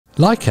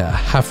Leica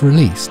have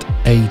released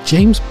a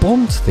James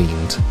Bond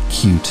themed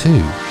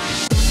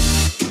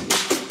Q2.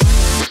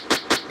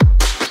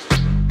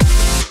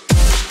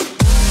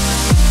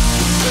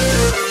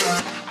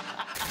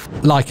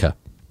 Leica.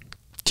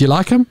 Do you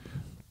like them?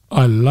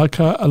 I like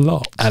her a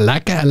lot. I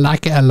like it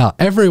a lot.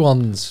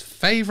 Everyone's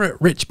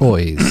favourite rich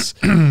boys.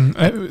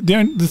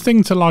 The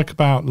thing to like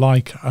about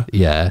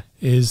Leica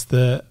is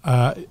that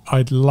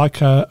I'd like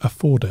her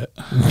afford it.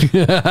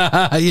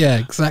 Yeah,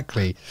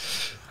 exactly.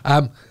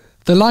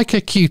 The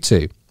Leica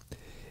Q2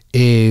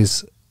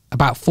 is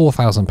about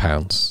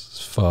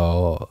 £4,000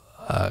 for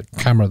a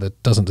camera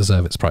that doesn't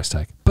deserve its price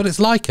tag. But it's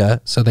Leica,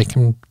 so they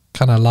can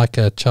kind of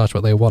Leica charge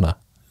what they wanna.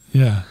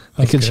 Yeah.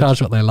 They can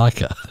charge what they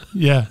Leica.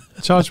 Yeah,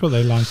 charge what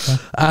they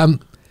Leica.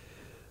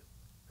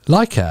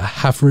 Leica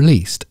have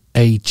released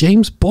a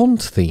James Bond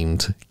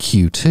themed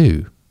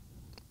Q2.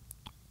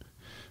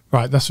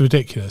 Right, that's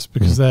ridiculous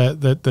because they're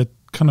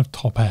kind of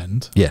top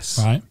end. Yes.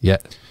 Right? Yeah.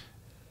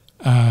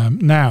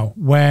 Now,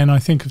 when I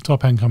think of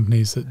top end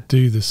companies that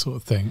do this sort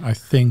of thing, I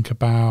think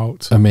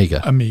about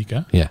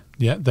Amiga. Yeah.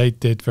 Yeah, they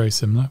did very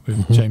similar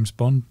with James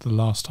Bond the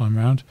last time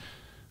round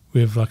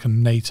with like a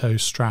NATO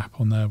strap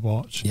on their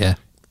watch. Yeah.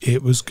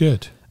 It was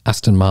good.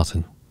 Aston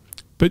Martin.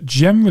 But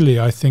generally,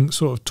 I think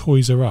sort of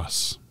Toys R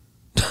Us.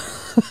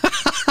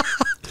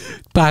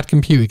 Bad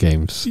computer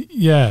games.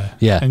 Yeah.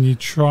 Yeah. And you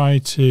try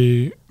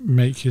to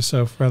make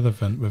yourself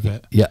relevant with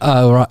it. Yeah.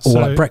 Oh, right. Or So-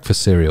 like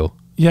breakfast cereal.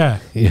 Yeah.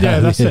 Yeah,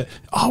 That's yeah. it.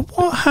 Oh,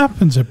 what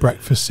happens at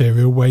breakfast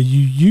cereal where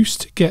you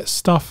used to get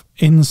stuff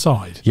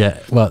inside? Yeah.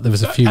 Well, there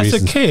was a few As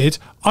reasons. a kid,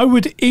 I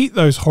would eat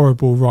those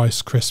horrible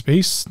Rice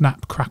Krispies,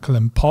 snap, crackle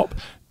and pop,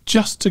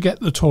 just to get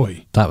the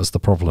toy. That was the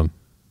problem.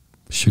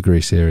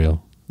 Sugary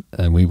cereal.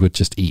 And we would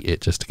just eat it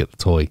just to get the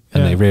toy.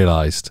 And Yeah. they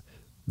realised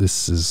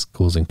this is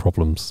causing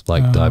problems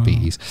like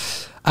diabetes.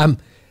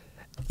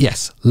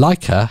 Yes,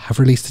 Leica have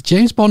released a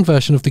James Bond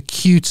version of the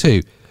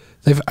Q2.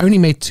 They've only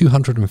made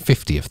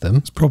 250 of them.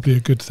 It's probably a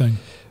good thing.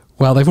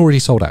 Well, they've already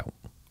sold out.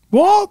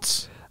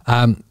 What?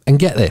 And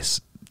get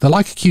this, the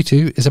Leica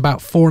Q2 is about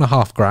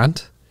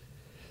 $4,500.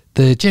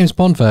 The James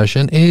Bond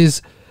version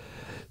is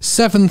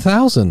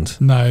 7,000.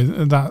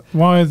 No,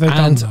 why have they done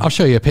And that? I'll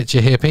show you a picture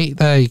here, Pete.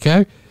 There you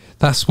go.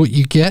 That's what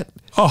you get.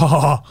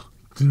 Oh.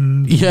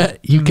 Yeah,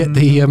 you get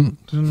the you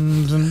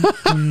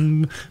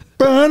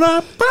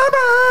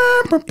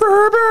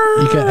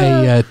get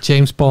a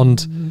James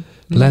Bond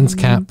lens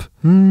cap.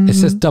 It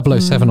says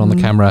 007 on the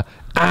camera,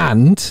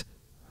 and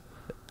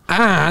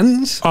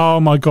Oh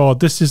my god,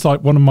 this is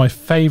like one of my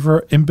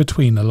favourite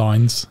in-betweener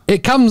lines.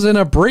 it comes in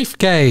a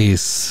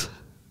briefcase.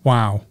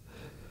 Wow.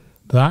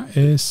 That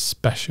is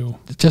special.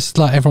 Just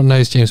like everyone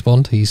knows James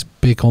Bond, he's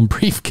big on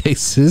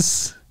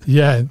briefcases.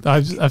 Yeah,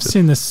 I've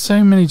seen there's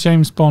so many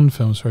James Bond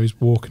films where he's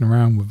walking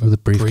around with a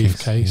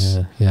briefcase.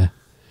 Yeah, yeah.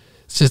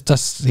 It's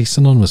just he's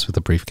synonymous with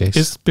the briefcase.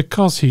 It's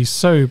because he's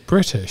so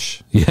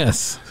British.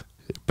 Yes,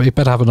 but you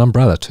better have an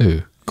umbrella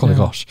too. Golly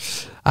gosh.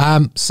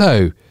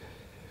 So,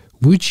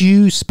 would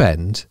you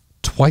spend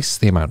twice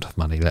the amount of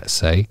money, let's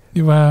say,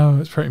 Well,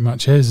 it pretty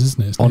much is,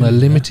 isn't it? It's on a nearly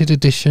there. limited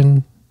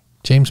edition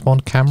James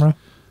Bond camera?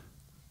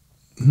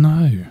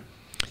 No.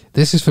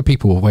 This is for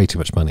people with way too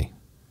much money.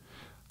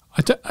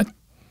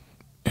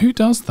 Who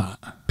does that?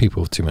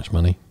 People with too much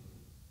money.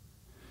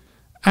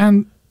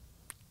 And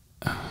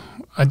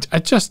I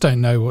just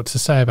don't know what to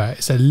say about it.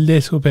 It's a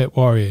little bit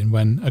worrying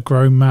when a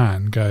grown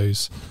man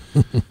goes,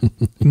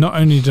 not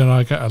only did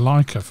I get a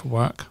Leica for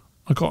work,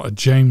 I got a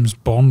James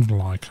Bond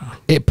Leica.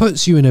 It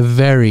puts you in a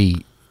very,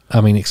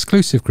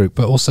 exclusive group,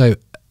 but also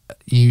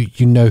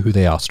you know who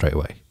they are straight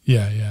away.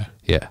 Yeah, yeah.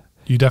 Yeah,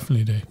 You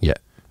definitely do. yeah.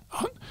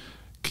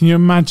 Can you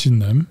imagine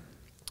them?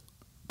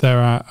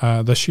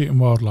 They're shooting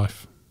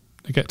wildlife.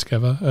 They get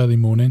together early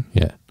morning.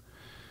 Yeah.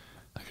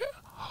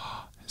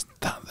 Is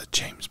that the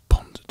James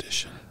Bond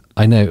edition?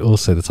 I know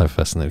also the type of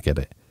person that would get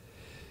it.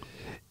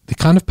 The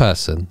kind of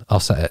person, I'll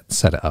set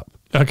it up,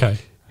 Okay.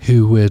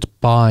 who would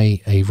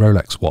buy a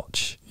Rolex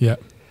watch Yeah.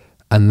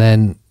 and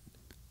then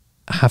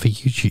have a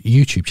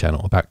YouTube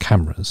channel about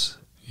cameras,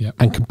 Yeah.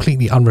 and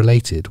completely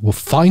unrelated will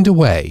find a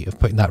way of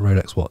putting that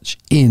Rolex watch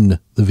in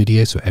the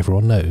video so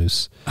everyone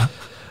knows.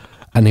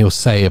 And he'll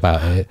say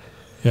about it.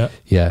 Yeah.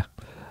 Yeah.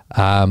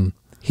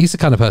 He's the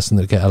kind of person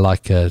that would get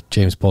a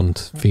James Bond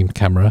themed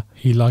camera,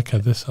 He liked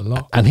this a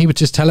lot. and he would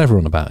just tell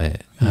everyone about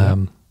it. Yeah.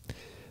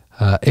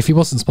 If he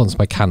wasn't sponsored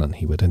by Canon,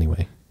 he would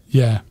anyway.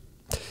 Yeah.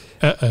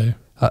 Uh-oh.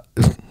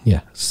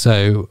 Yeah.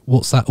 So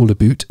what's that all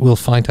about? We'll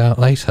find out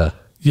later.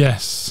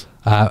 Yes.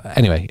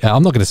 Anyway,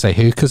 I'm not going to say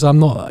who because I'm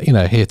not,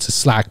 here to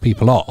slag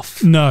people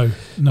off. No,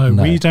 No.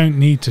 we don't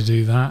need to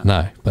do that.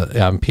 No, but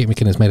Pete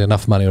McKinnon's made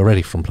enough money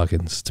already from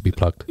plugins to be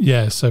plugged.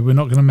 Yeah, so we're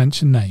not going to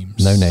mention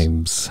names. No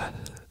names.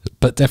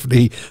 But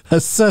definitely a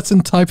certain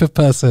type of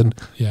person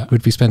Yeah.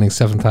 would be spending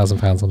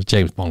 £7,000 on a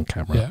James Bond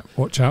camera. Yeah.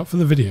 Watch out for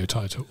the video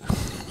title.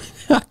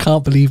 I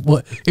can't believe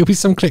it'll be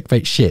some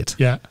clickbait shit.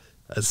 Yeah.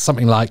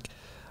 Something like,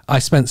 I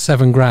spent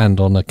 $7,000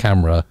 on a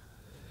camera.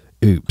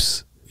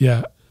 Oops.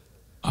 Yeah.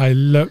 I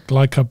look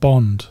like a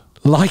Bond.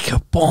 Like a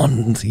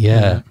Bond.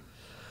 Yeah.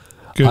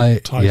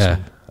 Good title. Yeah.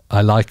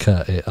 I like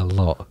it a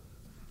lot.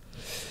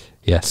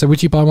 Yeah. So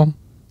would you buy one?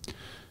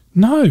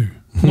 No.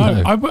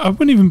 I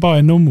wouldn't even buy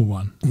a normal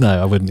one.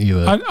 No, I wouldn't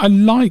either. I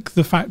like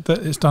the fact that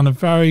it's done a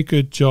very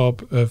good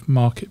job of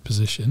market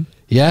position.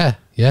 Yeah.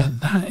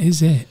 That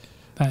is it.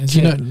 Do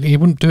you know you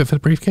wouldn't do it for the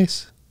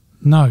briefcase?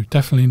 No,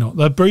 definitely not.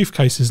 The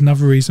briefcase is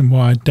another reason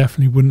why I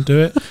definitely wouldn't do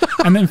it.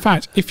 And in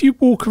fact, if you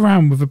walk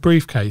around with a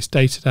briefcase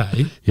day to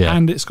day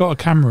and it's got a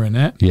camera in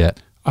it,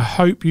 I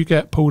hope you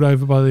get pulled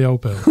over by the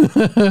old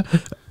bill.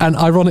 And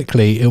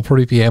ironically, it'll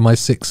probably be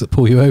MI6 that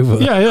pull you over.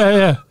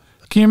 Yeah.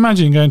 Can you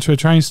imagine going to a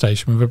train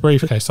station with a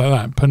briefcase like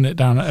that and putting it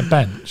down at a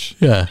bench?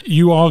 Yeah.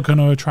 You are going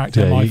to attract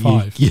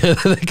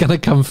MI5. They're going to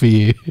come for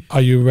you.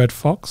 Are you a red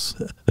fox?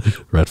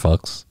 Red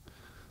fox.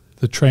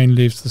 The train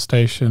leaves the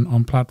station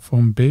on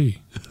platform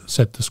B,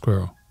 said the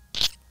squirrel.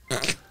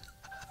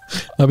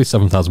 That'll be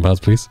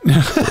 £7,000, please.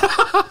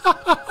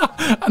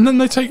 And then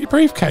they take your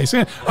briefcase.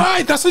 All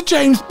right, that's a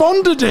James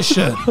Bond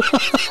edition.